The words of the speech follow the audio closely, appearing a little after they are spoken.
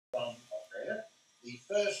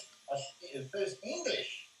the first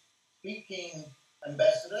English-speaking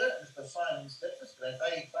ambassador, Mr. Simon Stepsys. Can I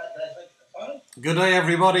say Simon? Good day,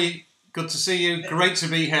 everybody. Good to see you. Great to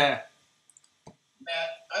be here. Now,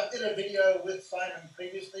 I did a video with Simon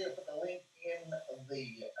previously. I put the link in the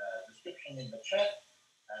description in the chat.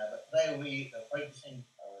 But today we are focusing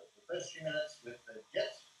the first few minutes with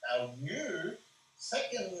Jets, our new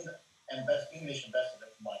second English ambassador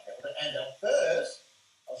for MindCAPITAL, and our first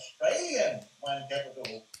Australian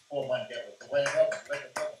MindCAPITAL for MindCAPITal. So,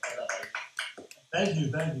 welcome. Thank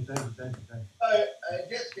you. So,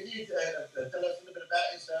 Jets, can you tell us a little bit about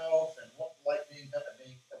yourself and what it's like being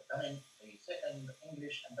becoming the second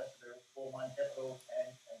English ambassador for MindCAPITal,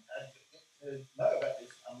 and how did you get to know about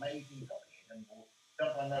this amazing company? And we'll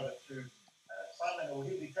jump on over to Simon, who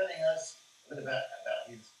will be telling us a bit about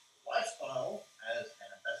his lifestyle as an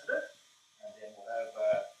ambassador, and then we'll have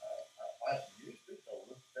some news too, so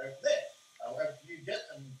we'll go from there. Over to you,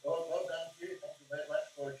 Jets, and well done to you. Thank you very much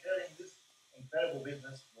for sharing this incredible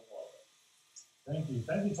business with all of us. Thank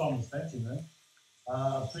you, Thomas. Thank you, man.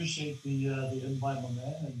 Appreciate the invite, my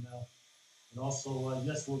man, and also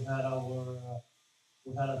yes, we've had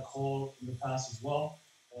a call in the past as well.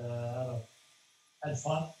 Had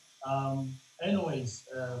fun. Anyways,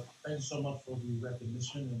 thank you so much for the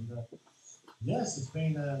recognition, and yes, it's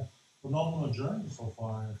been a phenomenal journey so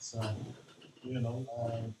far. It's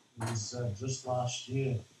it was just late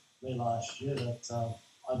last year, that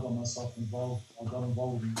I got myself involved. I got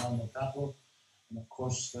involved in MindCAPITAL, and of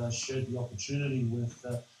course shared the opportunity with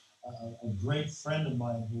a great friend of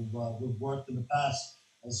mine who we've worked in the past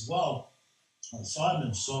as well,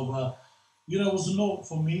 Simon. So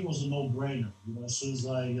for me, it was a no-brainer. As soon as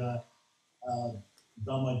I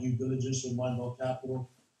done my due diligence with MindCAPITAL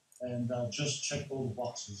and just checked all the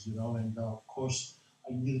boxes, and of course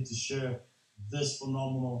I needed to share this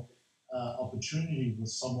phenomenal opportunity with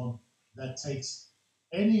someone that takes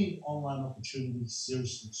any online opportunity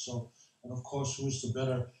seriously. So, and of course, who is to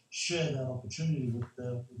better share that opportunity with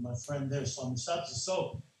my friend there, Simon Stepsys.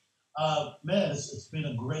 So, man, it's been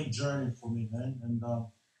a great journey for me, man.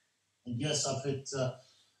 And yes, I've hit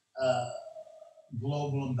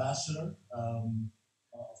global ambassador.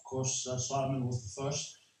 Of course, Simon was the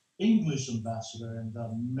first English ambassador, and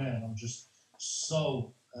man, I'm just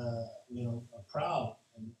so proud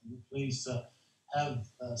and pleased to have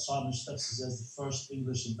Simon Stepsys as the first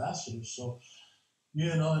English ambassador. So,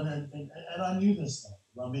 and I knew this stuff.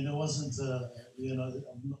 I mean, it wasn't,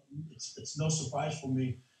 it's no surprise for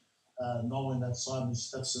me knowing that Simon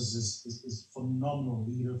Stepsys is a phenomenal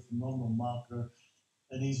leader, phenomenal marketer,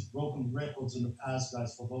 and he's broken records in the past,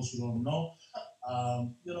 guys, for those who don't know.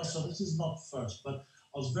 So this is not first, but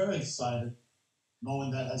I was very excited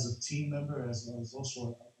knowing that as a team member, as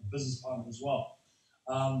also a business partner as well.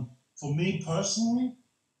 For me personally,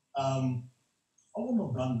 I wouldn't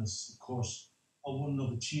have done this, of course. I wouldn't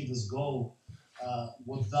have achieved this goal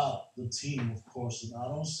without the team, of course. And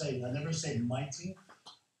I never say my team,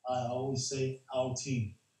 I always say our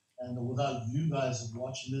team. And without you guys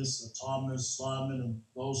watching this, Thomas, Simon, and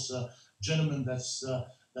those gentlemen that's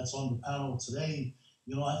on the panel today,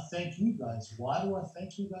 I thank you guys. Why do I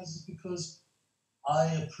thank you guys? It's because I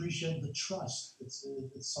appreciate the trust. It's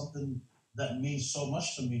something that means so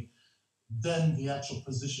much to me than the actual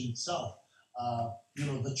position itself.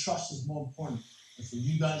 The trust is more important. And for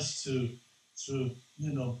you guys to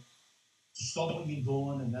stop what you're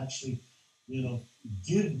doing and actually,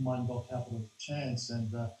 give MindCAPITAL a chance,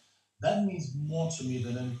 and that means more to me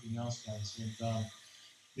than anything else, guys.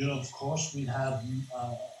 And of course, we have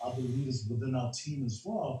other leaders within our team as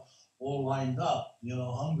well, all lined up,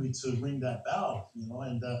 hungry to ring that bell,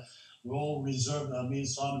 and we're all reserved. Me and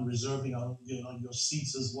Simon reserving our, your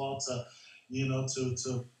seats as well to,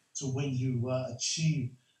 to when you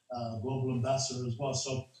achieve global ambassador as well.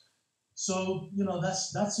 So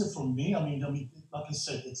that's it from me. I mean, like I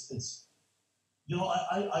said, it's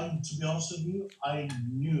I to be honest with you, I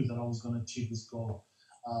knew that I was going to achieve this goal.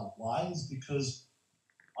 Why? Is because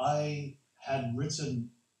I had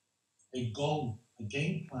written a goal, a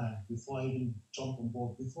game plan before I even jumped on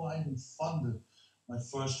board, before I even funded my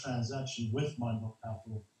first transaction with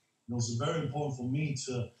MindCAPITAL. It was very important for me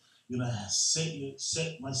to,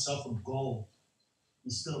 set myself a goal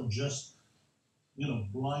instead of just,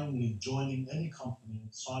 blindly joining any company.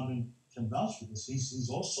 And Simon can vouch for this. He's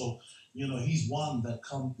also, he's one that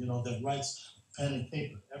that writes pen and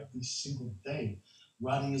paper every single day,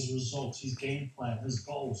 writing his results, his game plan, his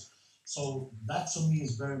goals. So that to me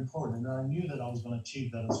is very important, and I knew that I was going to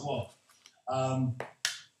achieve that as well.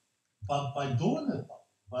 But by doing it,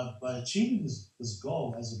 by achieving this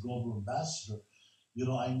goal as a global ambassador,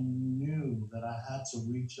 I knew that I had to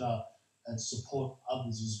reach out and support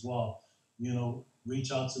others as well.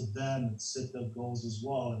 Reach out to them and set their goals as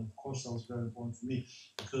well. And of course, that was very important for me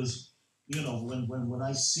because, when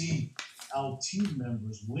I see our team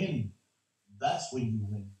members win, that's when you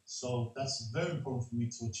win. So that's very important for me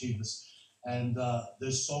to achieve this. And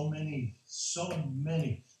there's so many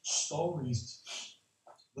stories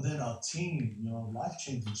within our team,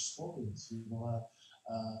 life-changing stories.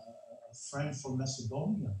 A friend from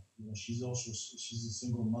Macedonia, she's a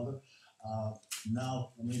single mother. Uh,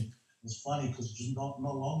 Now, I mean, it was funny because just not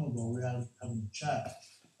long ago we were having a chat,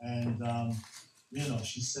 and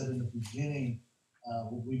she said in the beginning,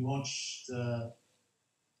 when we launched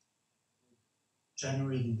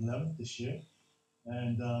January the 11th this year,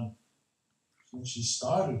 and when she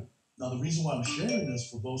started. Now, the reason why I'm sharing this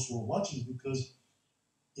for those who are watching is because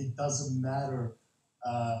it doesn't matter,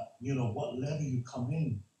 what level you come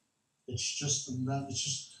in. It's just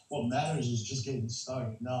what matters is just getting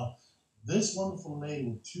started. Now, this wonderful lady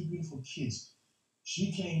with two beautiful kids,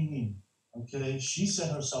 she came in. Okay, she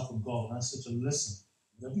set herself a goal, and I said to her, "Listen,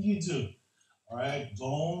 whatever you do, all right,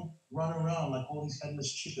 don't run around like all these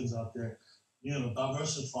headless chickens out there.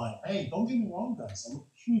 Diversifying. Hey, don't get me wrong, guys. I'm a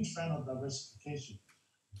huge fan of diversification.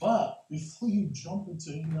 But before you jump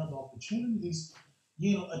into any other opportunities,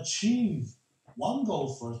 achieve one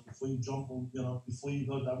goal first before you jump on, before you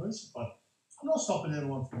go diversify. I'm not stopping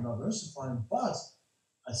anyone from diversifying, but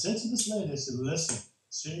I said to this lady, I said, listen,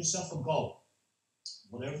 set yourself a goal,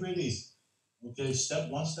 whatever it is. Okay,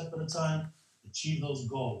 one step at a time, achieve those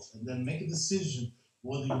goals, and then make a decision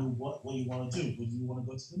whether what you want to do, whether you want to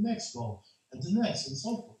go to the next goal and the next, and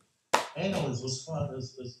so forth. And it was fun. It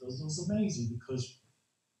was amazing because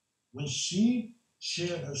when she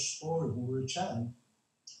shared her story when we were chatting,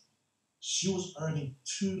 she was earning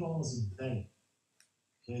 $2 a day.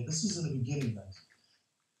 Okay, this is in the beginning, guys.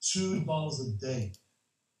 $2 a day,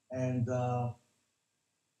 and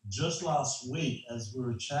just last week as we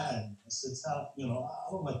were chatting, I said, "How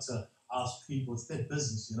I don't like to ask people; it's their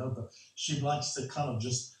business, But she likes to kind of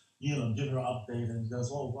just give her update, and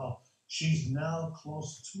goes, "Oh wow, she's now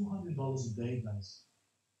close to $200 a day, guys.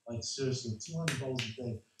 Like seriously, $200 a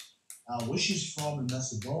day." Where she's from in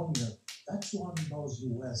Macedonia, that $200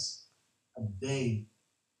 US a day,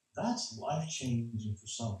 that's life changing for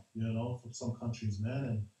some, for some countries,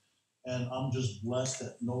 man. And I'm just blessed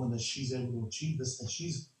at knowing that she's able to achieve this.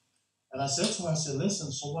 And I said to her, I said,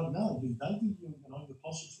 listen, so what now? You're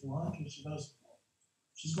closer to 100. She goes,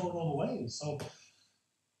 she's going all the way. So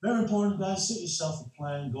very important, guys. Set yourself a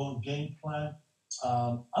plan, go on game plan.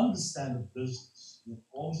 Understand the business.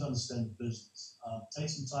 Always understand the business. Take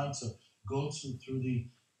some time to go through the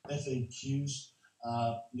FAQs.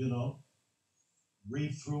 You know,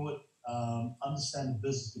 read through it. Understand the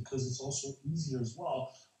business because it's also easier as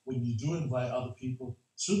well when you do invite other people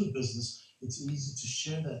to the business. It's easy to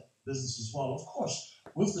share that business as well. Of course,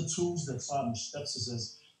 with the tools that Simon Stepsys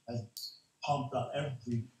has pumped out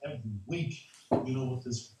every week, with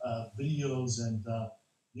his videos and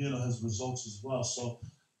his results as well. So,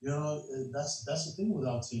 that's the thing with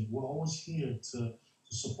our team. We're always here to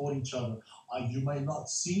support each other. You might not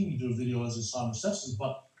see me do a video as a Simon Stepsys,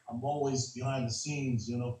 but I'm always behind the scenes,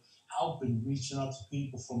 helping, reaching out to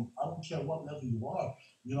people from I don't care what level you are.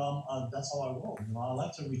 That's how I roll. I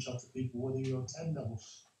like to reach out to people whether you're 10 level,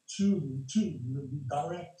 two,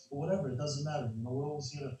 direct, or whatever. It doesn't matter. We're always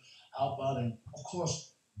here to help out, and of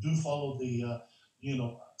course, do follow the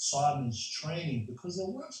Simon's training because it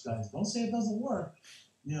works, guys. Don't say it doesn't work.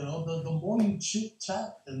 The more you chit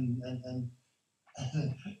chat and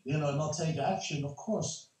not take action, of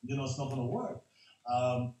course, it's not going to work.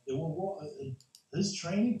 It will work. His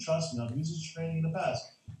training, trust me, I've used his training in the past,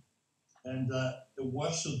 and it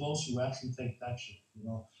works for those who actually take action.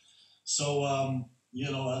 So,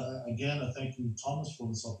 again, I thank you, Thomas, for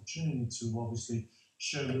this opportunity to obviously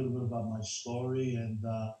share a little bit about my story, and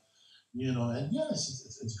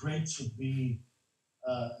yes, it's great to be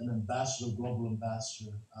an ambassador, global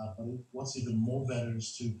ambassador. But what's even more better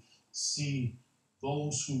is to see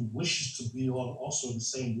those who wishes to be also on the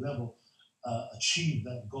same level achieve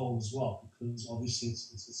that goal as well. Because obviously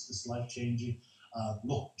it's life changing.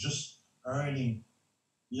 Look, just earning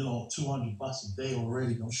 $200 a day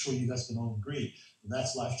already. I'm sure you guys can all agree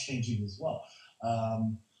that's life changing as well.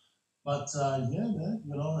 But yeah, man,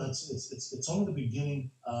 it's only the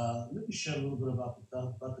beginning. Let me share a little bit about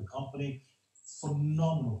the company.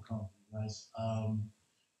 Phenomenal company, guys.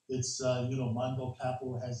 It's Mondo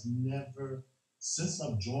Capital has never, since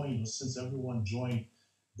I've joined or since everyone joined,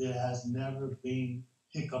 there has never been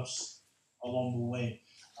hiccups along the way.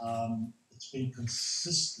 it's been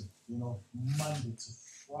consistent, Monday to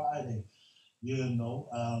Friday, you know.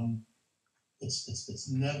 It's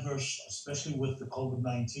never, especially with the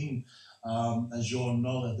COVID-19, as you all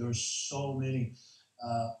know, that there's so many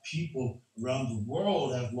people around the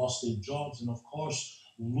world have lost their jobs, and of course,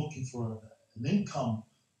 looking for an income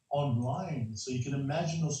online. So you can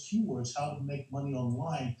imagine those keywords, how to make money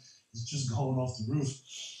online, is just going off the roof.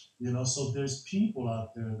 So there's people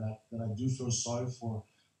out there that I do feel sorry for,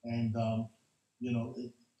 and the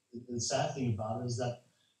sad thing about it is that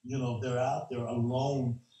they're out there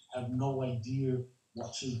alone, have no idea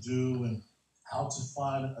what to do and how to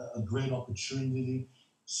find a great opportunity.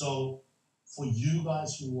 So for you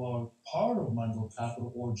guys who are part of Mindful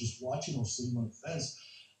Capital or just watching or sitting on the fence,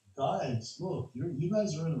 guys, look, you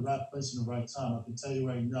guys are in the right place in the right time. I can tell you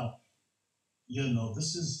right now,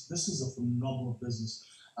 this is a phenomenal business.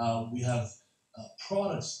 We have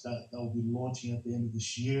products that will be launching at the end of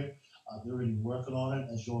this year. They're already working on it,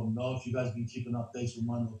 as you all know. If you guys been keeping updates with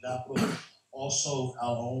Mindful Capital, also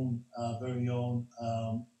our own very own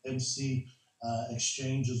MC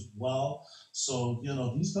exchange as well. So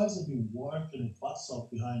these guys have been working and butts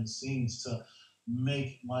off behind the scenes to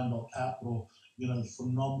make Mindful Capital a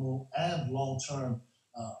phenomenal and long-term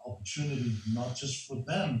opportunity, not just for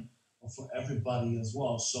them, but for everybody as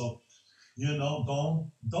well. So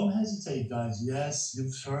don't hesitate, guys. Yes,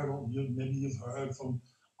 maybe you've heard from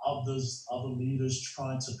other leaders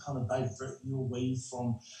trying to kind of divert you away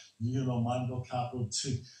from Mindful Capital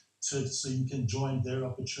to so you can join their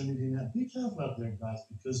opportunity. Now be careful out there, guys,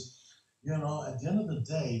 because at the end of the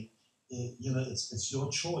day, it's your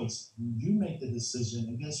choice. You make the decision,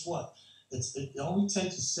 and guess what? It only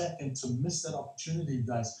takes a second to miss that opportunity,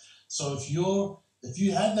 guys. So if you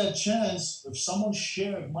had that chance, if someone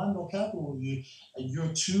shared Mindful Capital with you, and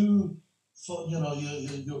you're too,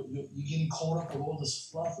 you're getting caught up with all this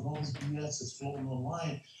fluff and all this BS that's floating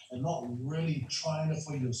online, and not really trying it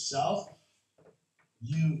for yourself,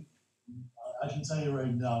 I can tell you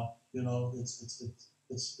right now, it's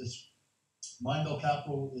Mindful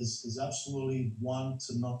Capital is absolutely one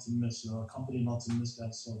to miss, a company not to miss,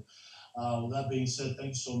 that. So, with that being said, thank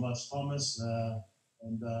you so much, Thomas,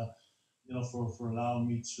 and for allowing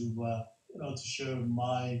me to share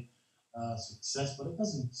my success. But it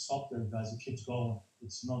doesn't stop there, guys. It keeps going.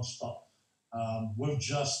 It's non-stop.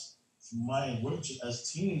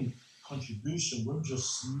 As team contribution, we've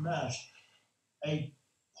just smashed 8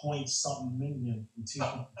 point something million in team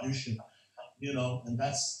contribution. And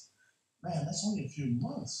that's only a few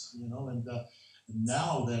months. And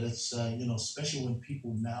now that it's especially when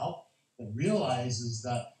people now that realizes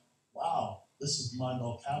that, wow, this is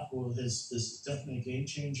Mindful Capital is definitely a game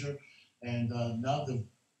changer. And now that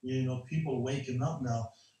people are waking up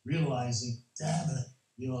now, realizing, damn it,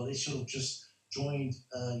 they should have just joined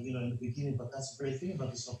in the beginning. But that's the great thing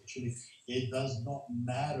about this opportunity. It does not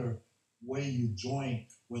matter where you join,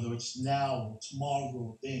 whether it's now or tomorrow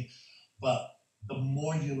or thing, but the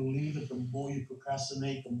more you leave it, the more you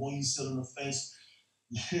procrastinate, the more you sit on the fence,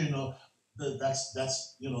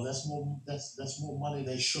 that's more money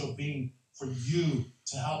that should have been for you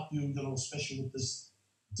to help you, especially with this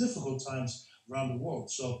difficult times around the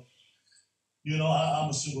world. So,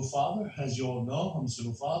 I'm a single father, as you all know. I'm a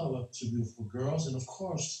single father with 2 beautiful girls, and of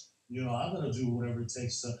course, I'm gonna do whatever it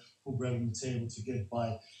takes to put bread on the table to get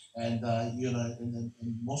by, and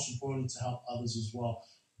and most importantly, to help others as well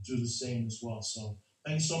do the same as well. So,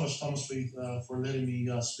 thank you so much, Thomas, for letting me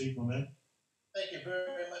speak, my man. Thank you very,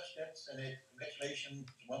 very much, Steps, and congratulations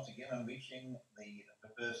once again on reaching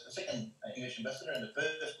the second English ambassador and the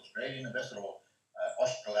first Australian ambassador, or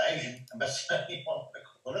Australasian ambassador, you want to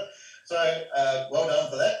call it. So, well done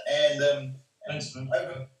for that. And thanks, man.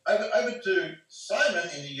 Over to Simon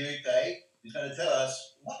in the UK, who's going to tell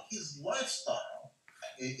us what his lifestyle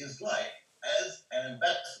is like as an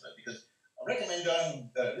ambassador. Because I recommend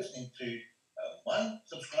listening to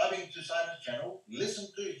subscribing to Simon's channel, listen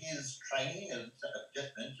to his training, as I've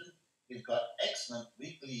just mentioned. He's got excellent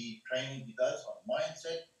weekly training he does on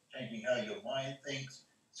mindset, changing how your mind thinks,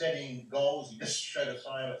 setting goals. He just showed us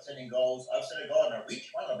about setting goals. I've set a goal and I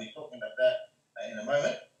reached one. I'll be talking about that in a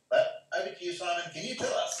moment. But over to you, Simon. Can you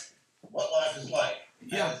tell us what life is like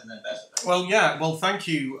as an ambassador? Well, thank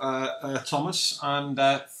you, Thomas, and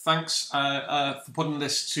thanks for putting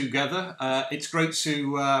this together. It's great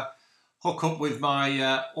to hook up with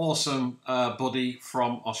my awesome buddy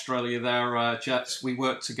from Australia there, Jets. We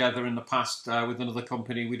worked together in the past with another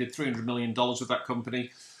company. We did $300 million with that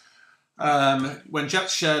company. When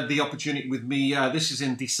Jets shared the opportunity with me, this is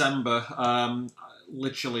in December,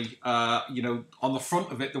 literally, on the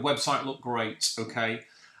front of it, the website looked great, okay?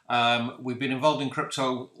 We've been involved in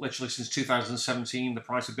crypto literally since 2017. The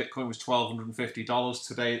price of Bitcoin was $1,250.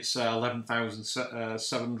 Today it's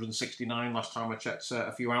 11,769 last time I checked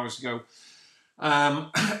a few hours ago.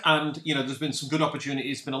 And, you know, there's been some good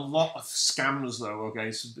opportunities. There's been a lot of scams, though,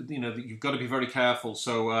 okay? So, you know, you've got to be very careful.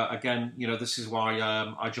 So, again, you know, this is why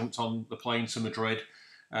I jumped on the plane to Madrid.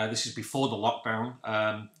 This is before the lockdown.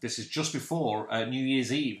 This is just before New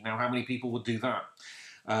Year's Eve. Now, how many people would do that?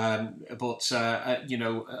 You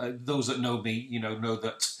know, those that know me, you know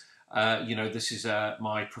that, you know, this is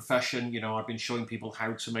my profession. You know, I've been showing people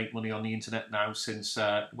how to make money on the internet now since,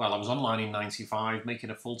 well, I was online in 95, making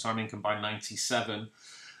a full-time income by 97.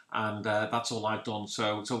 And that's all I've done.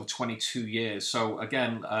 So it's over 22 years. So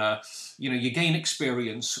again, you know, you gain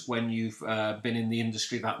experience when you've been in the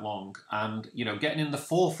industry that long. And, you know, getting in the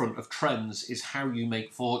forefront of trends is how you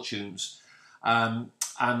make fortunes.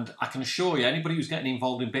 And I can assure you, anybody who's getting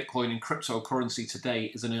involved in Bitcoin and cryptocurrency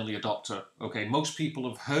today is an early adopter. Okay, most people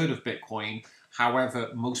have heard of Bitcoin.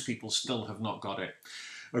 However, most people still have not got it.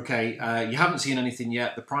 Okay, you haven't seen anything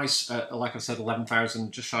yet. The price, like I said,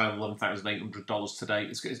 11,000, just shy of $11,800 today.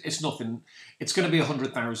 It's nothing. It's going to be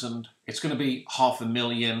 100,000. It's going to be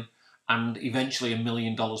 $500,000, and eventually $1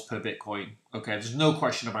 million per Bitcoin. Okay, there's no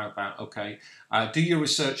question about that. Okay, do your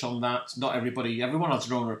research on that. Not everyone has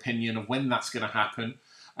their own opinion of when that's going to happen.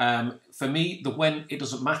 For me, the when, it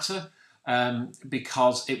doesn't matter.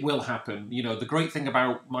 Because it will happen. You know, the great thing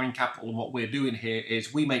about MindCAPITAL and what we're doing here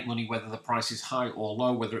is we make money whether the price is high or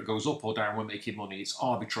low, whether it goes up or down, we're making money. It's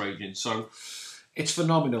arbitraging. So it's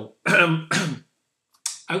phenomenal.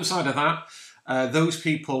 Outside of that, those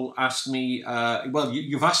people asked me, well,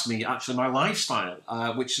 you've asked me actually my lifestyle,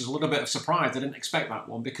 which is a little bit of surprise. I didn't expect that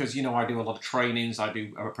one because, you know, I do a lot of trainings, I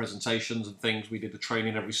do presentations and things. We did the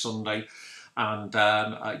training every Sunday. And,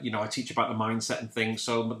 you know, I teach about the mindset and things.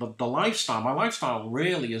 So the lifestyle, my lifestyle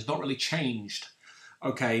really has not really changed,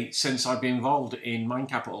 okay, since I've been involved in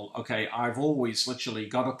MindCAPITAL. Okay, I've always literally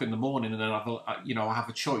got up in the morning and then, you know, I have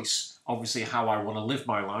a choice, obviously, how I want to live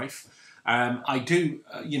my life. I do,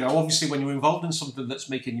 you know, obviously when you're involved in something that's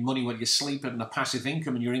making you money when you're sleeping and a passive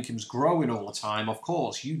income and your income's growing all the time, of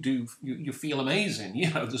course, you feel amazing.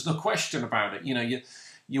 You know, there's no question about it. You know,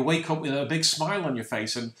 you wake up with a big smile on your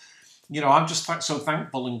face and, you know, I'm just so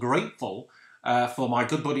thankful and grateful for my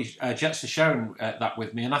good buddy Jets for sharing that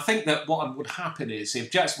with me. And I think that what would happen is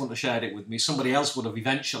if Jets wouldn't have shared it with me, somebody else would have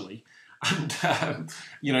eventually. And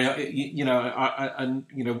you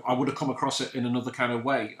know, I would have come across it in another kind of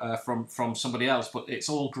way from somebody else. But it's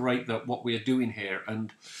all great that what we're doing here.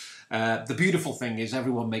 And the beautiful thing is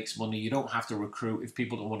everyone makes money. You don't have to recruit if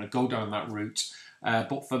people don't want to go down that route.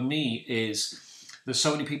 But for me is, there's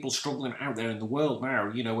so many people struggling out there in the world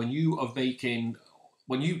now. You know, when you've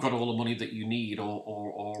got all the money that you need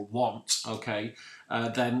or want, okay,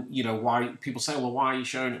 then, you know, why people say, well, why are you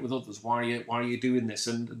sharing it with others? Why are you doing this?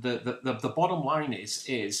 And the bottom line is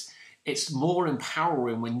it's more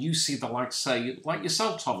empowering when you see the likes, say, like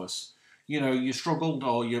yourself, Thomas. You know, you struggled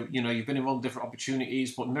or you've been involved in different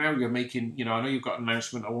opportunities, but now you're making, you know, I know you've got an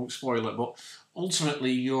announcement, I won't spoil it, but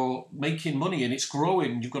ultimately you're making money and it's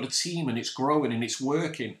growing. You've got a team and it's growing and it's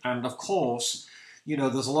working. And of course, you know,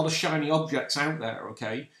 there's a lot of shiny objects out there,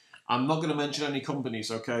 okay? I'm not going to mention any companies,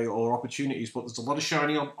 okay, or opportunities, but there's a lot of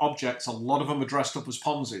shiny objects. A lot of them are dressed up as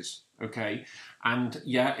Ponzi's, okay? And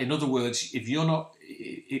yeah, in other words, if you're not,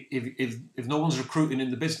 if no one's recruiting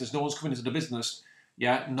in the business, no one's coming into the business,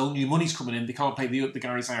 yeah, no new money's coming in, they can't pay the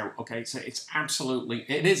guys out, okay? So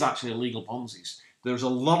it is actually illegal Ponzi's. There's a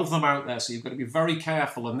lot of them out there, so you've got to be very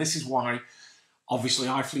careful. And this is why, obviously,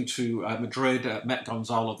 I flew to Madrid, met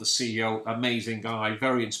Gonzalo, the CEO, amazing guy,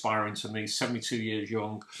 very inspiring to me, 72 years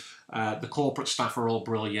young. The corporate staff are all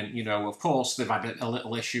brilliant. You know, of course, they've had a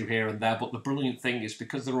little issue here and there, but the brilliant thing is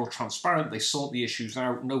because they're all transparent, they sort the issues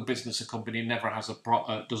out. No business or company never has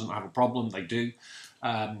doesn't have a problem. They do.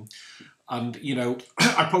 And, you know,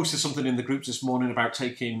 I posted something in the groups this morning about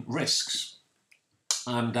taking risks.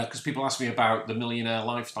 And because people ask me about the millionaire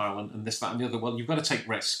lifestyle and this, that, and the other, well, you've got to take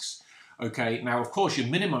risks. Okay, now, of course, you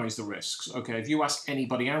minimize the risks. Okay, if you ask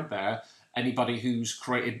anybody out there, anybody who's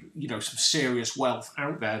created, you know, some serious wealth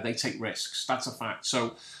out there, they take risks. That's a fact.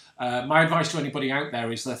 So my advice to anybody out there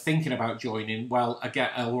is they're thinking about joining. Well,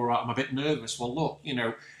 again, I'm a bit nervous. Well, look, you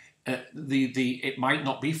know, it might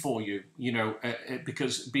not be for you, you know,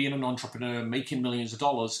 because being an entrepreneur, making millions of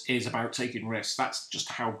dollars is about taking risks. That's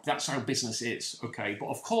how business is, okay? But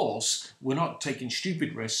of course, we're not taking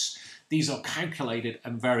stupid risks. These are calculated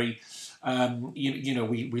and very you know,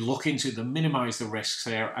 we look into them, minimise the risks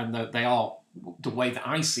here, and they are, the way that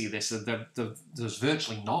I see this, there's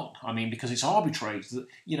virtually none. I mean, because it's arbitrage.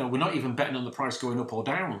 You know, we're not even betting on the price going up or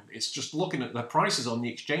down. It's just looking at the prices on the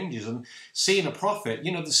exchanges and seeing a profit.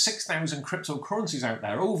 You know, there's 6,000 cryptocurrencies out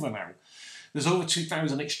there over now. There's over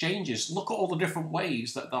 2,000 exchanges. Look at all the different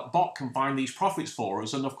ways that that bot can find these profits for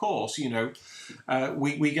us. And of course, you know,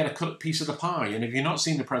 we get a cut piece of the pie. And if you're not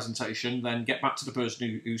seeing the presentation, then get back to the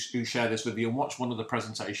person who shared this with you and watch one of the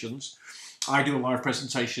presentations. I do a live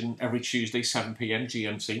presentation every Tuesday, 7 p.m.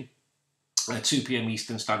 GMT, 2 p.m.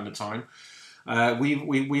 Eastern Standard Time.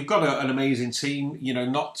 We've got an amazing team. You know,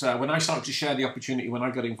 not when I started to share the opportunity, when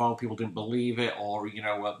I got involved, people didn't believe it, or, you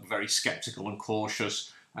know, were very skeptical and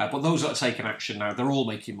cautious. But those that are taking action now, they're all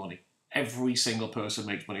making money. Every single person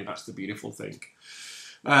makes money. That's the beautiful thing.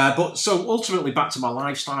 But so ultimately, back to my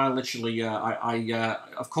lifestyle. Literally,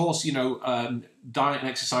 of course, you know, diet and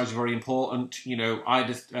exercise are very important. You know, I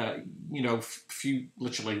just, you know,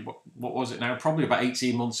 literally, what was it now? Probably about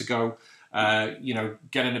 18 months ago. You know,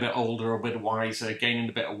 getting a bit older, a bit wiser, gaining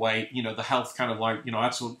a bit of weight. You know, the health kind of like, you know, I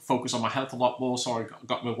had to focus on my health a lot more. So I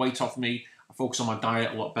got my weight off me. I focus on my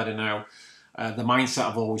diet a lot better now. The mindset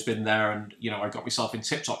I've always been there, and, you know, I got myself in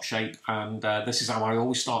tip-top shape, and this is how I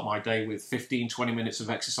always start my day, with 15-20 minutes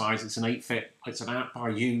of exercise. It's an 8Fit, it's an app I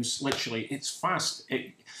use. Literally, it's fast.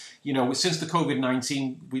 You know, since the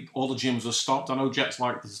COVID-19, all the gyms have stopped. I know Jet's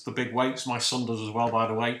like the big weights. My son does as well, by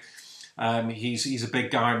the way. He's a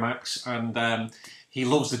big guy, Max, and he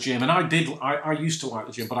loves the gym. And I used to like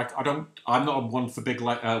the gym, but I'm not one for big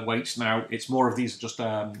weights now. It's more of these, just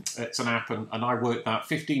it's an app, and I work that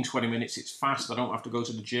 15-20 minutes. It's fast. I don't have to go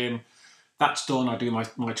to the gym. That's done. I do my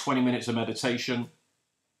 20 minutes of meditation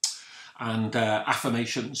and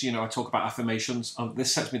affirmations. You know, I talk about affirmations.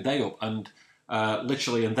 This sets my day up, and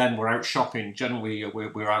literally, and then we're out shopping. Generally,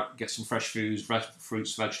 we're out, get some fresh foods,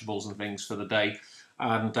 fruits, vegetables, and things for the day.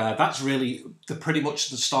 And that's really pretty much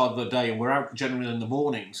the start of the day. And we're out generally in the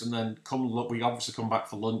mornings, and then we obviously come back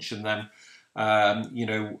for lunch. And then, you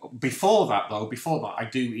know, before that, I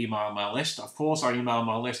do email my list. Of course, I email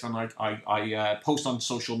my list, and I post on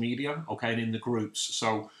social media, okay, and in the groups.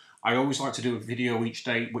 So I always like to do a video each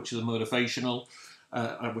day, which is a motivational,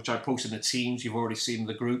 which I post in the teams. You've already seen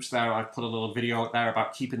the groups there. I put a little video out there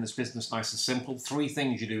about keeping this business nice and simple. 3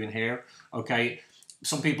 things you do in here, okay.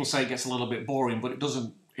 Some people say it gets a little bit boring, but it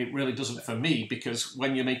doesn't. It really doesn't for me, because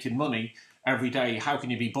when you're making money every day, how can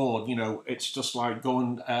you be bored? You know, it's just like go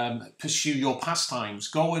and pursue your pastimes.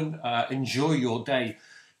 Go and enjoy your day.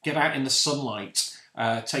 Get out in the sunlight.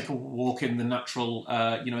 Take a walk in the natural,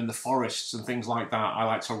 you know, in the forests and things like that. I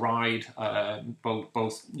like to ride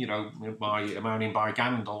both, you know, my mountain bike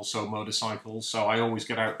and also motorcycles. So I always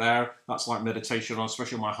get out there. That's like meditation,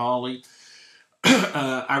 especially on my Harley.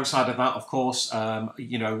 Outside of that, of course,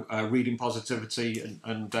 you know, reading positivity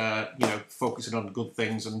and you know, focusing on good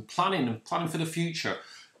things and planning for the future.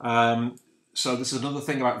 So this is another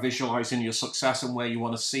thing about visualizing your success and where you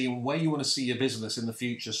want to see your business in the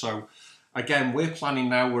future. So again, we're planning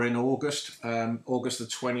now. We're in August, August the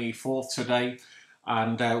 24th today.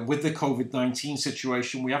 And with the COVID-19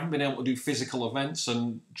 situation, we haven't been able to do physical events,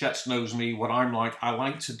 and Jets knows me, what I'm like. I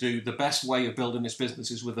like to do, the best way of building this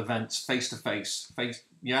business is with events, face-to-face,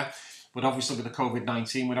 yeah. But obviously with the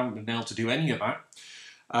COVID-19, we haven't been able to do any of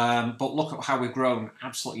that. But look at how we've grown,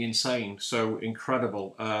 absolutely insane, so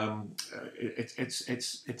incredible.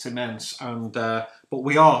 It's immense, and but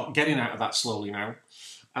we are getting out of that slowly now.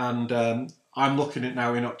 And I'm looking at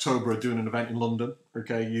now in October doing an event in London,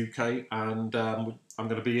 okay, UK, and I'm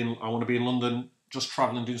going to be in. I want to be in London, just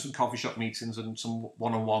travelling, doing some coffee shop meetings and some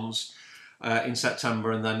one-on-ones in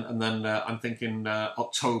September, and then I'm thinking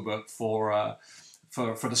October for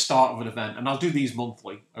the start of an event, and I'll do these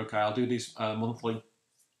monthly. Okay, I'll do these monthly,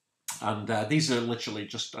 and these are literally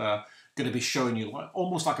just going to be showing you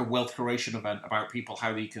almost like a wealth creation event about people,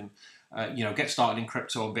 how they can, you know, get started in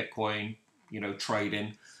crypto and Bitcoin, you know,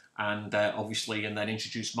 trading. And obviously, and then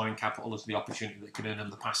introduce MindCAPITAL as the opportunity that can earn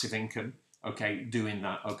them the passive income. Okay, doing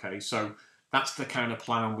that. Okay, so that's the kind of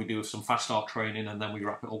plan we do, with some fast start training, and then we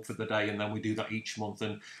wrap it up for the day, and then we do that each month.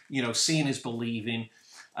 And you know, seeing is believing.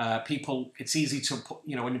 People, it's easy to put,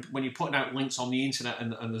 you know, when you're putting out links on the internet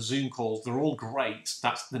and the Zoom calls, they're all great.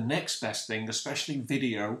 That's the next best thing, especially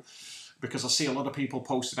video, because I see a lot of people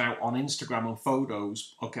posting out on Instagram on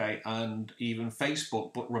photos, okay, and even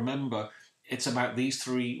Facebook. But remember, it's about these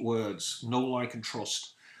 3 words: know, like, and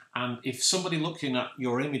trust. And if somebody looking at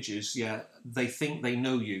your images, yeah, they think they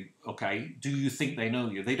know you, okay, do you think they know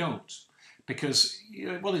you? They don't. Because,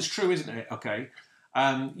 well, it's true, isn't it? Okay.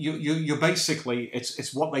 you're basically,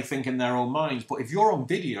 it's what they think in their own minds. But if you're on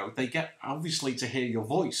video, they get obviously to hear your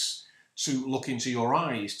voice, to look into your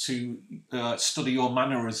eyes, to study your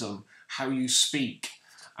mannerism, how you speak,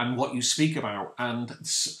 and what you speak about, and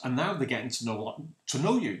now they're getting to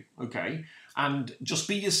know you, okay? And just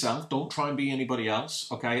be yourself. Don't try and be anybody else,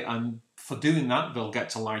 okay? And for doing that, they'll get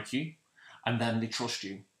to like you, and then they trust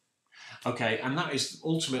you. Okay, and that is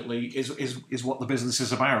ultimately is what the business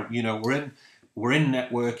is about. You know, we're in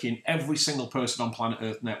networking. Every single person on planet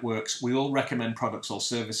Earth networks. We all recommend products or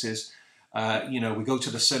services. You know, we go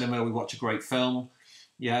to the cinema, we watch a great film.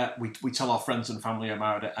 Yeah, we tell our friends and family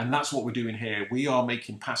about it, and that's what we're doing here. We are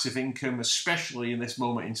making passive income, especially in this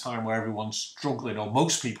moment in time where everyone's struggling, or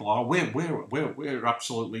most people are. We're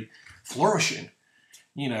absolutely flourishing.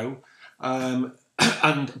 You know.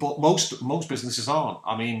 But most businesses aren't.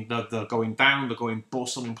 I mean, they're going down, they're going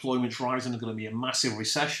bust, unemployment's rising, there's going to be a massive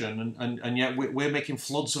recession, and yet we're making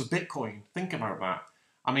floods of Bitcoin. Think about that.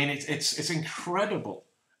 I mean, it's incredible.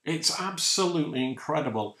 It's absolutely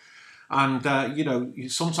incredible. And you know,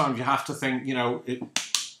 sometimes you have to think, you know,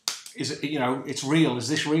 it's real. Is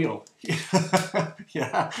this real?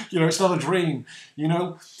 Yeah, you know, it's not a dream. You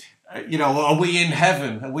know, are we in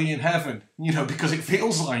heaven? Are we in heaven? You know, because it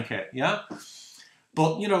feels like it. Yeah.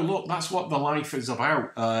 But, you know, look, that's what the life is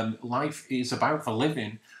about. Life is about the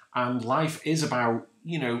living, and life is about,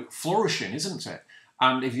 you know, flourishing, isn't it?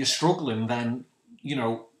 And if you're struggling, then, you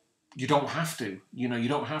know, you don't have to. You know, you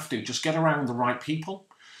don't have to. Just get around the right people,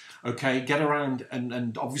 okay? Get around,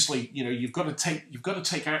 and obviously, you know, you've got to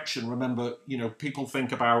take action. Remember, you know, people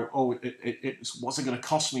think about, oh, what's it going to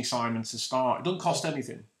cost me, Simon, to start? It doesn't cost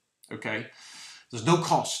anything, okay? There's no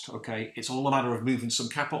cost, okay? It's all a matter of moving some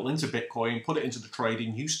capital into Bitcoin, put it into the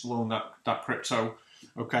trading, you still own that crypto,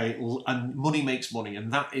 okay? And money makes money,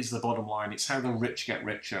 and that is the bottom line. It's how the rich get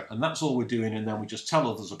richer, and that's all we're doing, and then we just tell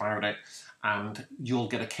others about it, and you'll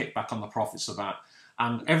get a kickback on the profits of that.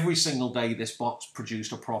 And every single day, this bot's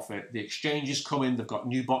produced a profit. The exchanges come in, they've got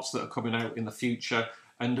new bots that are coming out in the future,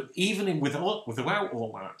 and even without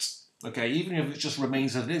all that, okay, even if it just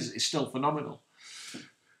remains as it is, it's still phenomenal.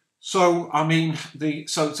 So, I mean,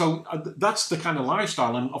 that's the kind of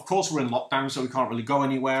lifestyle. And of course, we're in lockdown, so we can't really go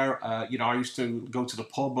anywhere. You know, I used to go to the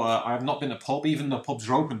pub. I have not been to a pub. Even the pubs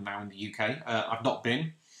are open now in the UK. I've not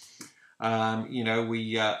been. You know,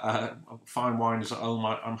 we fine wine is at home.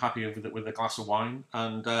 I'm happy with a glass of wine.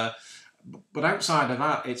 And but outside of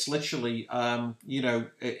that, it's literally, you know,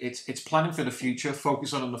 it's planning for the future,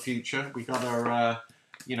 focus on the future. We got our...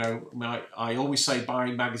 you know, I always say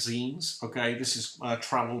buy magazines, okay? This is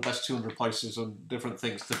travel, best 200 places and different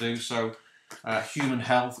things to do. So human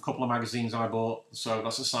health, a couple of magazines I bought. So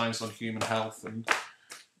that's a science on human health and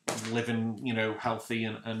living, you know, healthy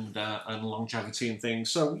and longevity and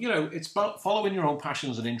things. So, you know, it's about following your own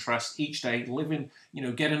passions and interests each day, living, you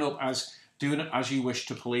know, getting up doing it as you wish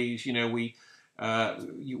to please. You know, we've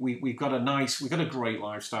got a great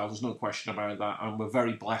lifestyle. There's no question about that, and we're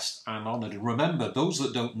very blessed and honoured. And remember, those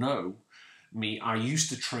that don't know me, I used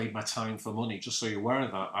to trade my time for money. Just so you're aware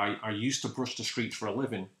of that, I used to brush the streets for a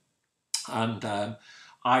living, and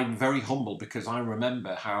I'm very humble because I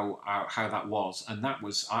remember how that was, and that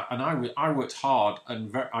was, I worked hard,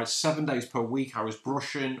 and 7 days per week I was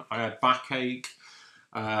brushing. I had backache.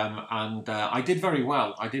 And I did very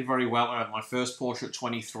well. I had my first Porsche at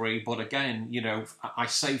 23, but again, you know, I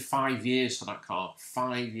saved 5 years for that car,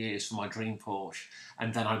 5 years for my dream Porsche,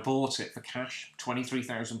 and then I bought it for cash,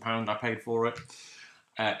 £23,000 I paid for it,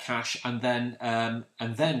 cash, and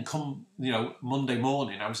then come, you know, Monday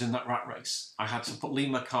morning, I was in that rat race. I had to leave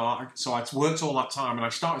my car, so I'd worked all that time, and I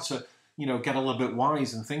started to, you know, get a little bit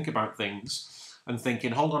wise and think about things. And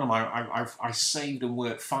thinking, hold on a minute, I saved and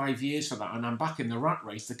worked 5 years for that, and I'm back in the rat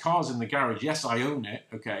race. The car's in the garage. Yes, I own it,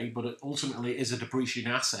 okay, but it ultimately is a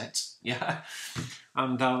depreciating asset, yeah.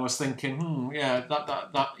 And I was thinking, yeah,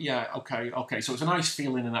 yeah, okay. So it's a nice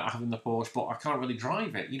feeling in that having the Porsche, but I can't really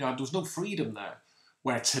drive it. You know, there's no freedom there.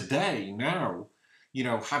 Where today, now, you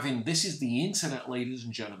know, this is the internet, ladies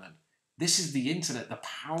and gentlemen. This is the internet, the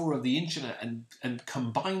power of the internet, and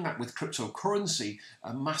combine that with cryptocurrency,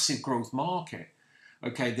 a massive growth market,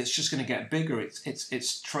 okay, that's just going to get bigger.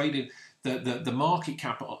 It's traded, the market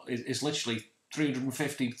cap is literally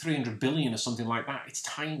 300 billion or something like that. It's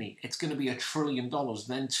tiny. It's going to be $1 trillion,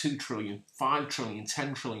 then 2 trillion, 5 trillion,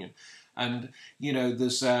 10 trillion. And, you know,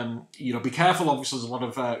 there's, you know, be careful, obviously, there's a lot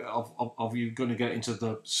of you going to get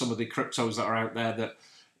into some of the cryptos that are out there that,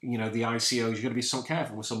 you know, the ICOs, you're going to be so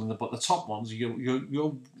careful with some of them, but the top ones, you're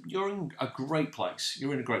in a great place.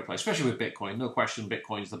 You're in a great place, especially with Bitcoin. No question,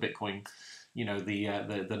 Bitcoin's the Bitcoin, you know,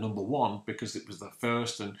 the number one, because it was the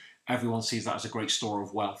first, and everyone sees that as a great store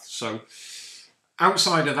of wealth. So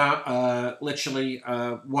outside of that, literally,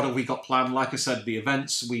 what have we got planned? Like I said, the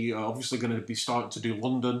events, we are obviously going to be starting to do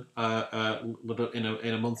London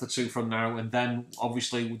in a month or two from now, and then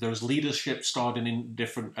obviously there's leadership starting in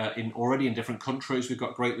different, already in different countries. We've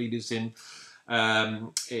got great leaders in,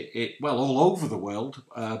 well, all over the world,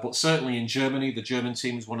 but certainly in Germany. The German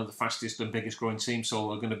team is one of the fastest and biggest growing teams, so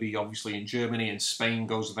we're going to be obviously in Germany, and Spain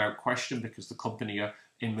goes without question because the company are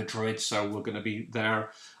in Madrid, so we're going to be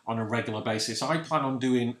there on a regular basis. I plan on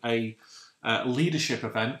doing a leadership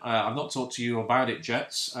event. I've not talked to you about it,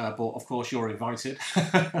 Jets, but of course you're invited.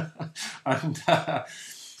 And I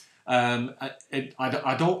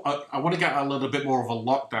want to get a little bit more of a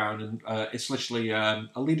lockdown, and it's literally a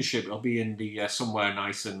leadership. It'll be in the somewhere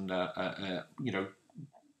nice and you know,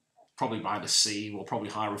 probably by the sea. We'll probably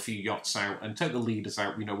hire a few yachts out and take the leaders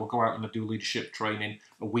out. You know, we'll go out and do leadership training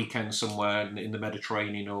a weekend somewhere in the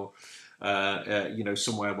Mediterranean, or you know,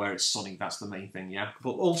 somewhere where it's sunny. That's the main thing, yeah.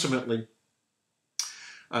 But ultimately,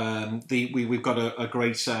 we've got a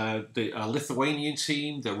great the Lithuanian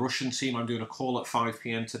team, the Russian team. I'm doing a call at 5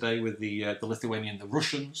 p.m. today with the Lithuanian, the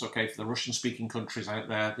Russians. Okay, for the Russian-speaking countries out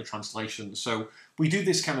there, the translation. So we do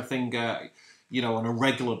this kind of thing, you know, on a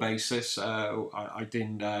regular basis. I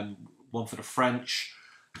did one for the French,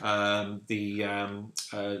 another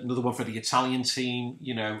one for the Italian team.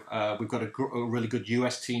 You know, we've got a really good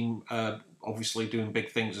US team, obviously doing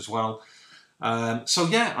big things as well. So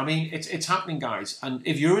yeah, I mean, it's happening, guys. And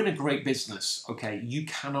if you're in a great business, okay, you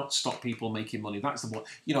cannot stop people making money. That's the point.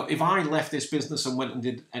 You know, if I left this business and went and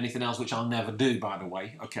did anything else, which I'll never do, by the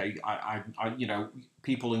way, okay, I you know,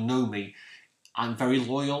 people who know me, I'm very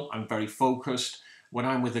loyal. I'm very focused. When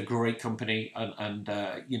I'm with a great company, and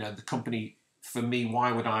you know, the company, for me,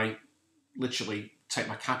 why would I literally take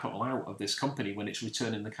my capital out of this company when it's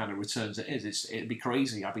returning the kind of returns it is? It'd be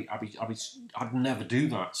crazy. I'd never do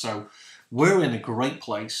that. So we're in a great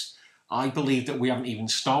place. I believe that we haven't even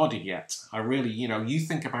started yet. I really, you know, you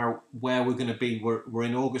think about where we're going to be. We're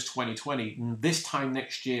in August 2020. This time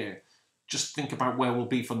next year, just think about where we'll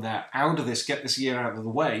be from there. Out of this, get this year out of the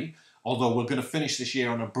way. Although we're going to finish this year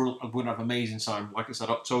on we're going to have amazing time. Like I said,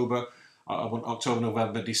 October,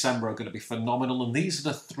 November, December are going to be phenomenal. And these are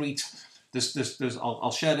the three.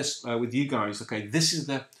 I'll share this with you guys. Okay, this is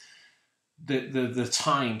the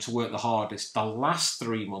time to work the hardest. The last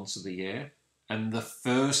 3 months of the year and the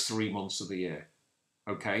first 3 months of the year.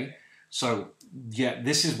 Okay, so yeah,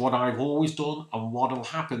 this is what I've always done, and what will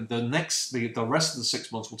happen. The rest of the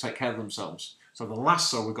 6 months will take care of themselves. So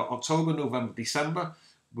we've got October, November, December.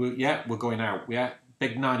 We're going out. Yeah,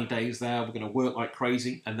 big 90 days there. We're going to work like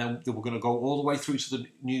crazy, and then we're going to go all the way through to the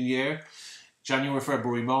new year. January,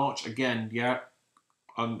 February, March, again, yeah.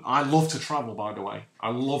 I love to travel, by the way.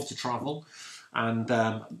 I love to travel. And,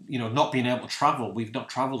 you know, not being able to travel, we've not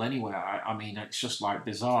travelled anywhere. I mean, it's just like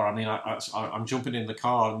bizarre. I mean, I'm jumping in the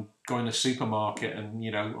car and going to the supermarket, and,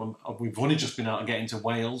 you know, we've only just been able to get into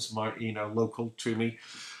Wales, you know, local to me,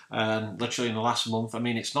 literally in the last month. I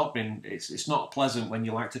mean, it's not pleasant when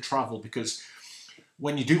you like to travel, because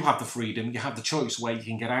when you do have the freedom, you have the choice where you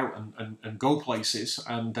can get out and go places.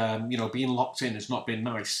 And, you know, being locked in has not been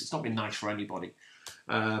nice. It's not been nice for anybody.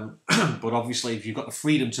 But obviously, if you've got the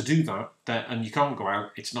freedom to do that, and you can't go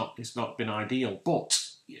out, it's not been ideal. But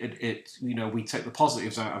you know, we take the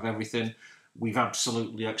positives out of everything. We've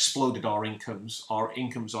absolutely exploded our incomes. Our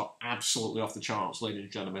incomes are absolutely off the charts, ladies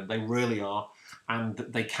and gentlemen. They really are. And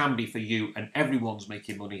they can be for you. And everyone's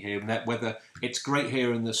making money here. And that, whether it's great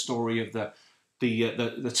here in the story of the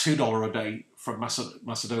 $2 a day from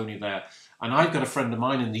Macedonia there. And I've got a friend of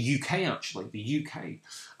mine in the UK, actually,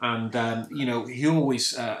 and you know, he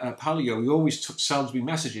always, Palio, he always sends me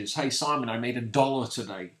messages. Hey, Simon, I made $1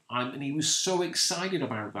 today, and he was so excited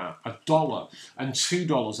about that. $1 and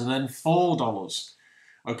 $2 and then $4.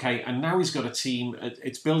 Okay, and now he's got a team.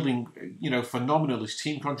 It's building, you know, phenomenal. His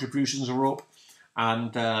team contributions are up.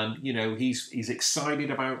 And, you know, he's excited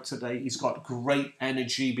about today. He's got great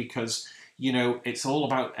energy, because, you know, it's all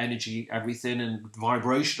about energy, everything, and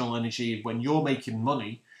vibrational energy. When you're making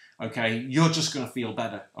money, okay, you're just going to feel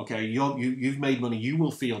better. Okay, you've made money, you will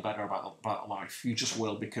feel better about life. You just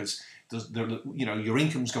will, because you know, your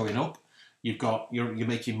income's going up. You're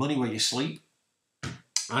making money where you sleep,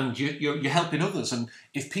 and you're helping others. And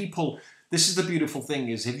if people, this is the beautiful thing,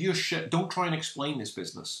 is if you don't try and explain this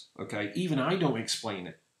business. Okay, even I don't explain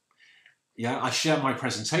it. Yeah, I share my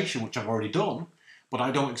presentation, which I've already done. But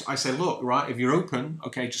I say, look, right, if you're open,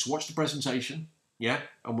 okay, just watch the presentation, yeah,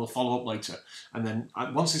 and we'll follow up later. And then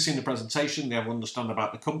once they've seen the presentation, they understand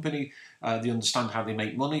about the company, they understand how they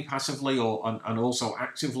make money passively and also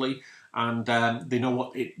actively. and they know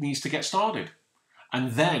what it needs to get started.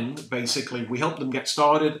 And then basically we help them get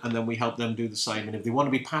started, and then we help them do the same. And if they want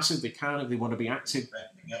to be passive, they can. If they want to be active,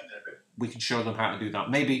 we can show them how to do that.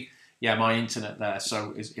 Maybe, yeah, my internet there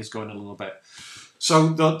is going a little bit. So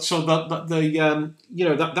that's the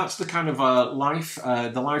kind of life.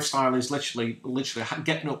 The lifestyle is literally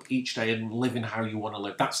getting up each day and living how you want to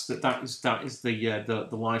live. That is the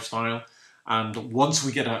lifestyle. And once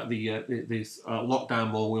we get out of the lockdown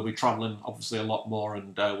more, we'll be traveling obviously a lot more,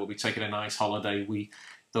 and we'll be taking a nice holiday.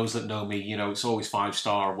 Those that know me, it's always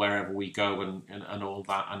 5-star wherever we go, and all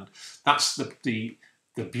that. And that's the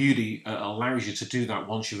beauty. Allows you to do that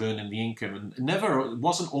once you've earned the income. And it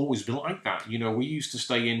wasn't always like that. We used to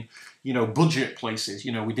stay in budget places.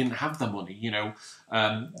 We didn't have the money.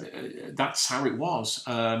 That's how it was.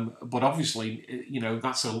 But obviously,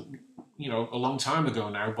 that's a long time ago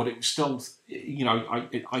now, but it was still,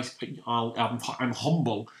 I'm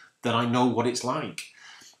humble that I know what it's like.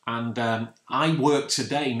 And I work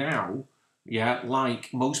today now,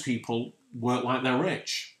 like most people work like they're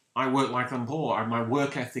rich. I work like I'm poor, and my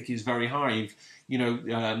work ethic is very high.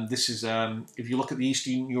 This is, if you look at the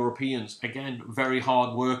Eastern Europeans, again, very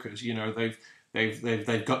hard workers. They've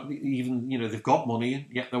got they've got money,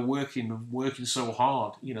 yet they're working so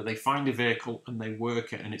hard. They find a vehicle and they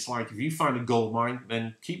work it, and it's like, if you find a gold mine,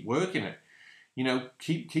 then keep working it.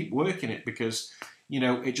 Keep working it, because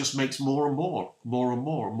it just makes more and more.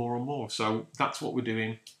 So that's what we're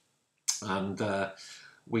doing, and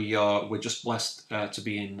we're just blessed to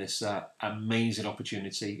be in this amazing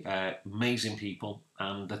opportunity, amazing people,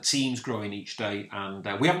 and the team's growing each day, and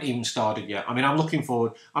we haven't even started yet. I mean, I'm looking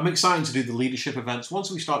forward. I'm excited to do the leadership events. Once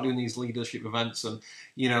we start doing these leadership events, and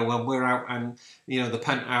when we're out and the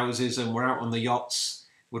penthouses, and we're out on the yachts,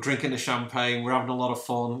 we're drinking the champagne, we're having a lot of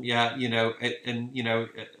fun.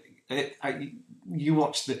 You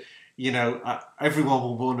watch the. Everyone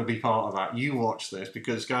will want to be part of that. You watch this,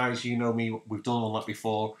 because, guys, you know me, we've done all that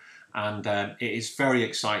before, and it is very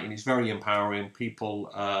exciting. It's very empowering. People,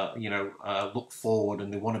 look forward,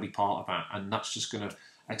 and they want to be part of that, and that's just going to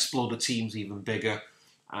explode the teams even bigger,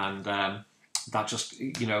 and that just,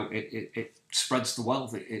 it spreads the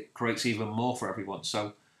wealth. It creates even more for everyone.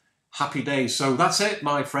 So happy days. So that's it,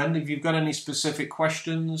 my friend. If you've got any specific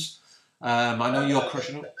questions, I know you're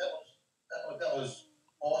crushing it. That was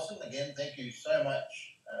awesome. Again, thank you so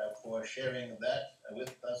much for sharing that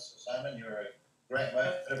with us, Simon. You're a great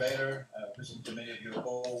motivator. I've listened to many of your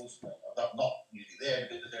calls. I'm not usually there,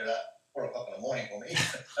 because they're at 4 o'clock in the morning for me.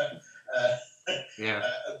 Yeah.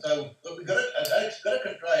 So we've got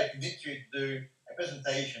to try to convince you to do a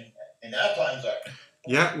presentation in our time zone.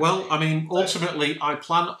 Yeah, well, I mean, ultimately, I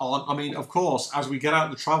plan on, of course, as we get out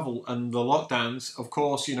of the travel and the lockdowns, of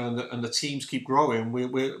course, and the teams keep growing,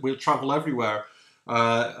 we'll travel everywhere.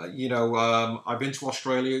 I've been to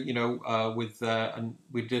Australia, and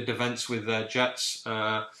we did events with Jets,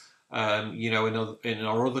 in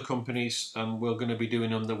our other companies, and we're going to be doing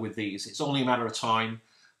them with these. It's only a matter of time.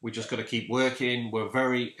 We just got to keep working. We've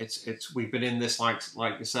been in this, like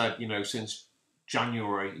I said, since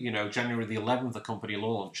January, January the 11th, the company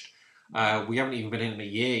launched. We haven't even been in a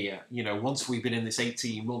year yet. Once we've been in this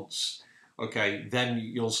 18 months, okay, then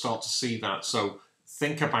you'll start to see that. So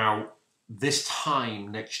think about this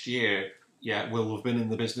time next year, we'll have been in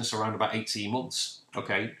the business around about 18 months,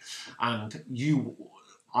 okay? And the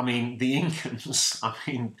incomes,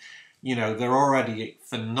 they're already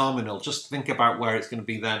phenomenal. Just think about where it's going to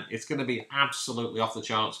be then. It's going to be absolutely off the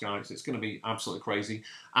charts, guys. It's going to be absolutely crazy.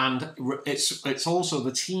 And it's also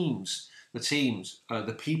the teams,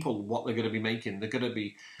 the people, what they're going to be making. They're going to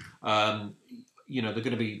be, they're going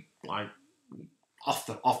to be like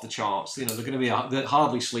off the charts. They're going to be, they're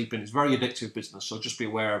hardly sleeping. It's very addictive business. So just be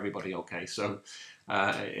aware, everybody. Okay, so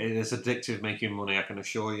it is addictive making money, I can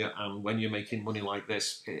assure you. And when you're making money like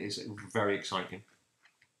this, it is very exciting.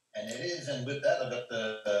 And it is, and with that, I've got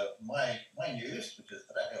my news, which is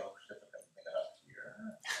today. I'll see if I can bring it up here.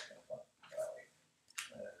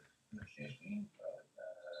 Which was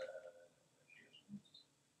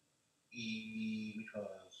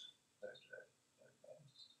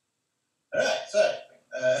all right. So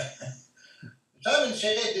Simon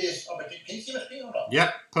shared this opportunity. Can you see my screen or not?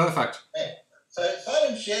 Yeah, perfect. Yeah. So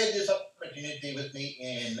Simon shared this opportunity with me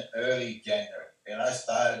in early January, and I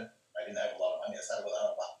didn't have a lot of money. I started with $100,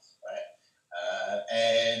 right?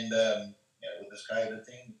 With this COVID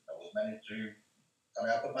thing, I was managed to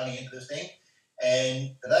somehow put money into this thing.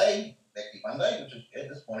 And today, actually Monday, which is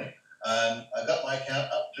this morning, I got my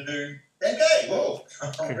account up to do 10K. Whoa!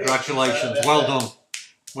 Congratulations! Well done.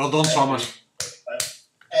 Well done, Thomas.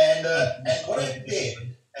 And what I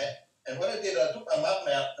did, I took my mum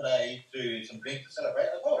out today to some drinks to celebrate.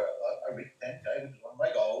 I thought I reached 10K, which is one of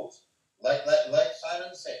my goals. Like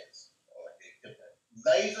Simon says,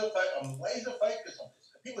 I'm laser focused on this.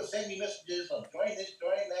 People send me messages on join this,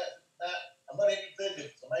 join that. I'm not interested.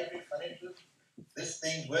 If it's a matrix, I'm interested. This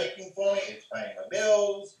thing's working for me. It's paying my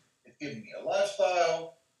bills. It's giving me a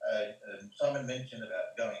lifestyle. Simon mentioned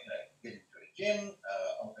about going, getting to a gym.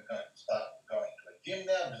 I'm going to start going to a gym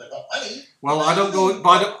now because I've got money. Well, I don't go.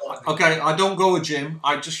 I don't go to a gym.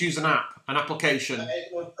 I just use an application,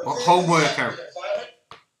 home workout.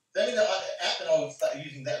 Send me the app and I'll start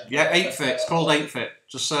using that. Yeah, 8Fit. It's called 8Fit.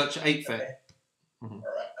 Just search 8Fit. Okay. Mm-hmm. All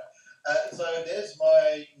right. So there's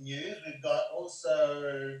my news. We've got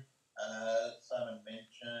also Simon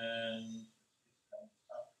mentioned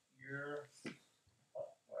up here.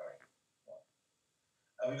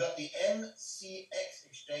 We've got the MCX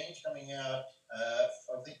exchange coming out.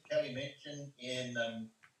 I think Kelly mentioned in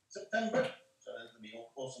September, so that'll be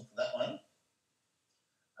awesome for that one.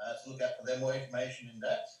 So look out for more information in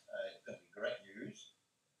that. It's going to be great news.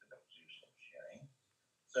 Sharing.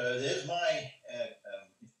 So there's my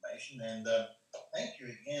information, and thank you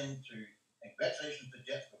again and congratulations to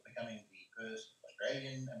Jeff for becoming the first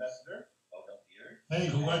Australian ambassador. Well done to you. Hey,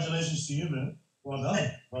 congratulations to you, man. Well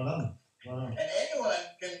done. Well done. Well done. And anyone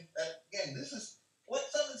can, again, this is, like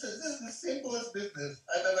someone says, this is the simplest business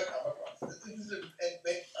I've ever come across. And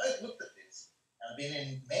when I've looked at this, I've been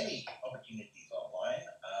in many opportunities online.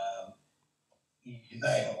 You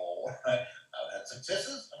name them all, right? I've had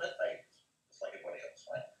successes, I've had failures, just like everybody else,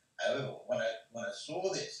 right? However, when I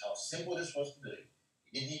saw this, how simple this was to do,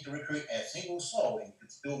 you didn't need to recruit a single soul and you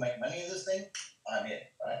could still make money in this thing, I'm in,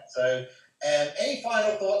 right? So, any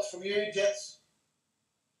final thoughts from you, Jets?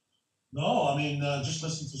 No, I mean, just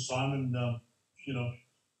listen to Simon,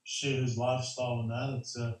 share his lifestyle and that.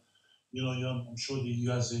 It's, I'm sure that you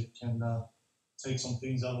guys can take some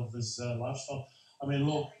things out of this lifestyle. I mean,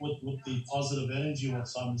 look, with the positive energy, what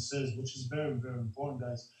Simon says, which is very, very important,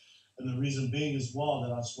 guys. And the reason being as well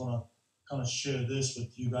that I just want to kind of share this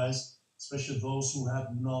with you guys, especially those who have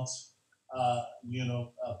not,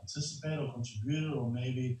 participated or contributed, or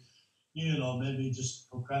maybe, maybe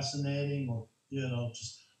just procrastinating, or,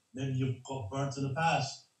 just maybe you've got burnt in the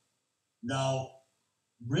past. Now,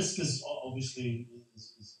 risk is obviously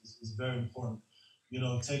is very important.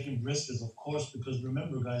 Taking risk is, of course, because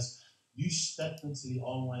remember, guys, you stepped into the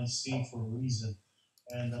online scene for a reason,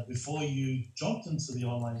 and before you jumped into the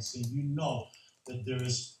online scene, you know that there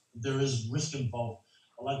is risk involved.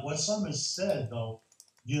 Like what Simon said, though,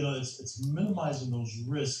 it's minimizing those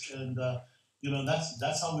risks, and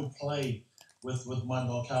that's how we play with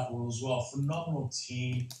MindCAPITAL as well. Phenomenal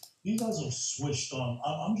team. You guys are switched on.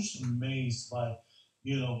 I'm just amazed by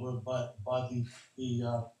by the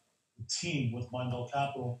team with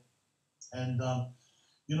MindCAPITAL, and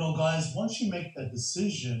guys, once you make that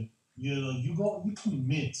decision, you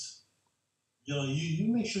commit.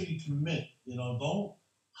 You make sure you commit. Don't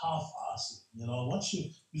half-ass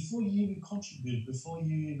it. Before you even contribute, before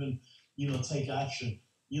you even take action,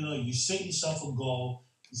 you set yourself a goal.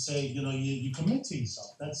 You say, you commit to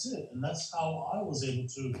yourself. That's it, and that's how I was able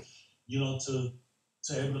to, to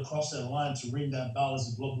able to cross that line to ring that bell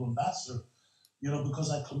as a global ambassador. Because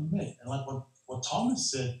I commit, and like what Thomas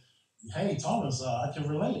said. Hey, Thomas, I can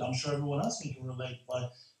relate. I'm sure everyone else can relate,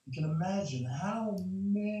 but you can imagine how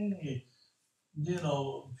many,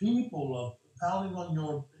 people are pounding on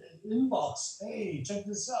your inbox. Hey, check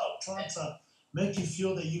this out, trying to make you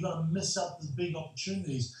feel that you're going to miss out these big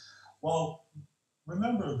opportunities. Well,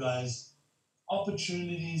 remember, guys,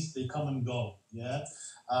 opportunities, they come and go, yeah?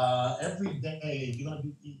 Every day, you're going to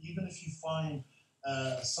be, even if you find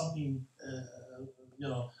something,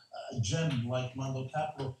 a gem like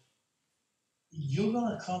MindCAPITAL, you're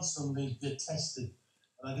gonna constantly get tested,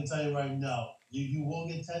 and I can tell you right now, you will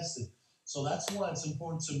get tested. So that's why it's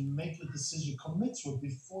important to make the decision, commit to it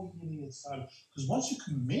before you even get started. Because once you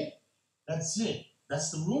commit, that's it.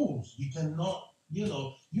 That's the rules. You cannot,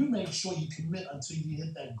 you make sure you commit until you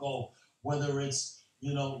hit that goal. Whether it's,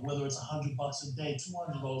 whether it's $100 a day,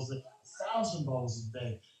 $200 a day, $1,000 a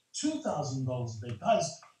day, $2,000 a day, guys.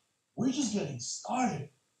 We're just getting started.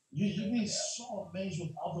 You'd be so amazed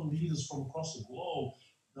with other leaders from across the globe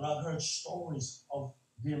that I've heard stories of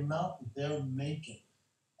the amount that they're making.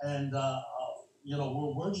 And,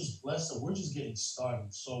 we're just blessed that we're just getting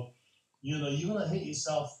started. So, you're going to hit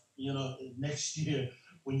yourself, next year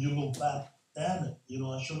when you look back, damn it,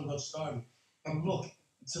 I should have got started. And look,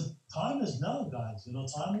 time is now, guys.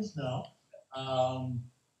 Time is now.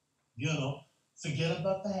 Forget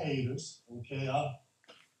about the haters, okay?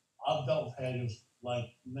 I've dealt with haters like,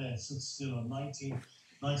 man, since 19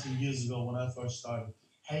 years ago when I first started.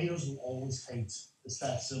 haters will always hate. It's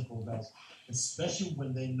that simple, guys. Especially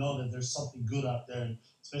when they know that there's something good out there, and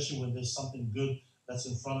especially when there's something good that's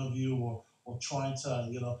in front of you, or trying to,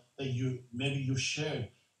 that maybe you shared,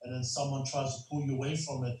 and then someone tries to pull you away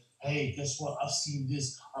from it. Hey, guess what? I've seen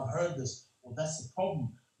this, I've heard this. Well, that's the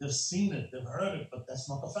problem. They've seen it, they've heard it, but that's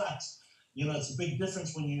not the facts. It's a big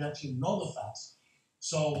difference when you actually know the facts.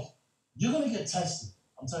 So you're gonna get tested.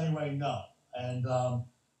 I'm telling you right now. And but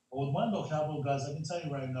with MindCAPITAL, guys, I can tell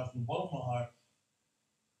you right now from the bottom of my heart,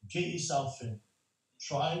 get yourself in.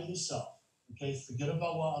 Try it yourself. Okay, forget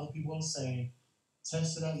about what other people are saying.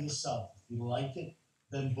 Test it out yourself. If you like it,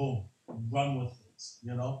 then boom, run with it.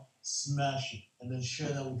 Smash it, and then share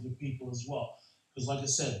that with your people as well. Because, like I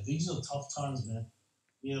said, these are tough times, man.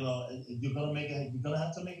 You're gonna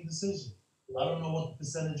have to make a decision. I don't know what the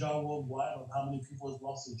percentage are worldwide of how many people have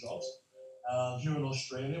lost their jobs. Here in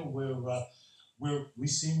Australia, we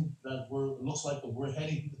seem that it looks like we're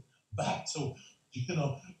heading back to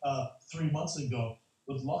 3 months ago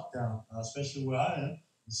with lockdown, especially where I am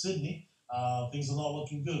in Sydney. Things are not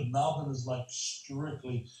looking good. Melbourne is like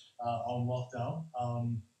strictly on lockdown.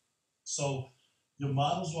 So you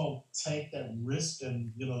might as well take that risk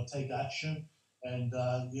and take action and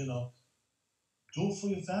do it for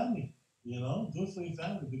your family. Do it for your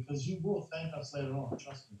family, because you will thank us later on.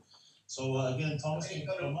 Trust me. So again, Thomas, thank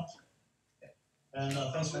you so much. And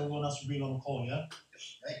thanks for everyone else for being on the call, yeah?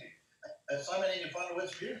 Thank you. Simon, any final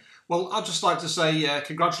words for you? Well, I'd just like to say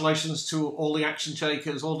congratulations to all the action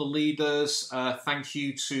takers, all the leaders. Thank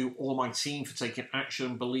you to all my team for taking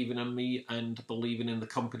action, believing in me and believing in the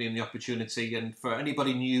company and the opportunity. And for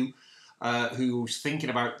anybody new who's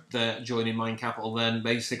thinking about joining MindCAPITAL, then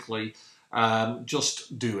basically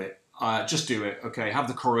just do it. Just do it, okay? Have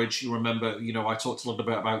the courage. You remember, I talked a little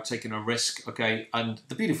bit about taking a risk, okay? And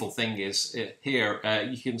the beautiful thing is here,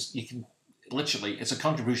 you can literally, it's a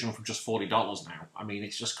contribution from just $40 now. I mean,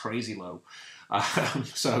 it's just crazy low.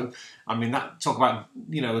 So, I mean, talk about,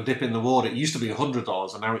 a dip in the water. It used to be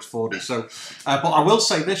 $100 and now it's 40. So, but I will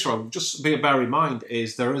say this, Rob, just bear in mind,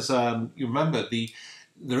 is there is, you remember,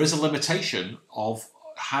 there is a limitation of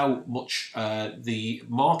how much the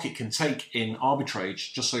market can take in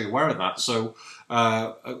arbitrage, just so you're aware of that. So,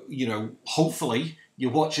 hopefully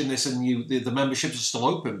you're watching this and the memberships are still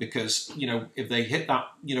open, because, if they hit that,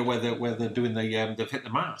 where they're doing they've hit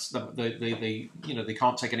the mass, they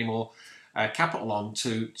can't take any more capital on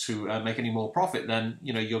to make any more profit, then,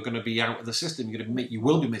 you're going to be out of the system. You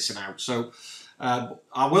will be missing out. So,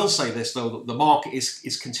 I will say this though, that the market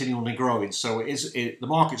is continually growing. So the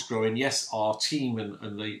market's growing. Yes, our team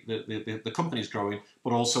and the company's growing,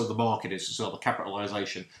 but also the market is, so the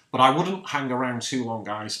capitalization. But I wouldn't hang around too long,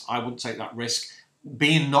 guys. I wouldn't take that risk.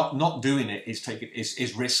 Being not doing it is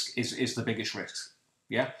the biggest risk.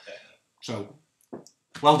 Yeah. So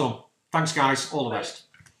well done. Thanks, guys. All the best.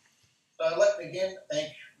 So I'd like to again thank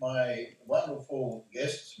my wonderful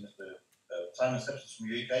guests, Mr. Simon Stepsys from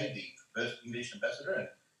the UK, the first English ambassador, and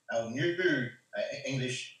our new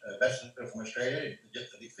English ambassador from Australia,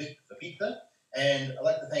 the Fifta. And I'd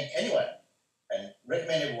like to thank anyone and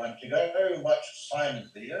recommend everyone to go and watch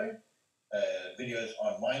Simon's videos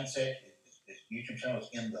on mindset. His YouTube channel is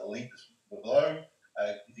in the link below.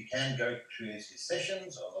 If you can go to his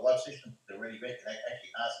sessions, or the live sessions, they're really great. You can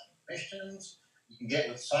actually ask him questions. You can get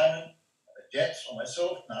with Simon, Jets, or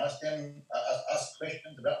myself, and ask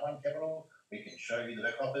questions about MindCAPITAL. We can show you the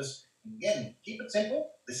back office. Again, keep it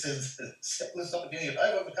simple. This is the simplest opportunity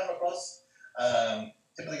I've ever come across.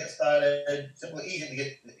 Simple to get started, simple,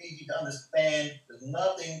 easy to understand. There's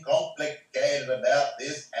nothing complicated about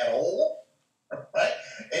this at all. Right?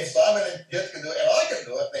 If Simon and Jess can do it, and I can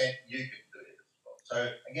do it, then you can do it as well.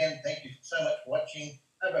 So again, thank you so much for watching.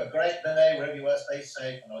 Have a great day wherever you are. Stay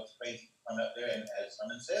safe. I know it's crazy time out there, and as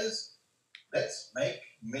Simon says, let's make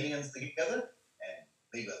millions together and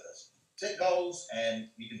be with us. Set goals, and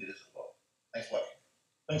you can do this as well. Thanks for watching.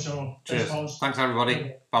 Thanks, everyone. Cheers. Thanks,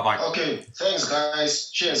 everybody. Bye-bye. Okay. Thanks,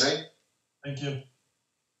 guys. Cheers, eh? Thank you.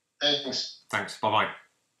 Thanks. Thanks. Bye-bye.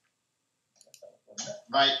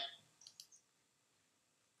 Bye.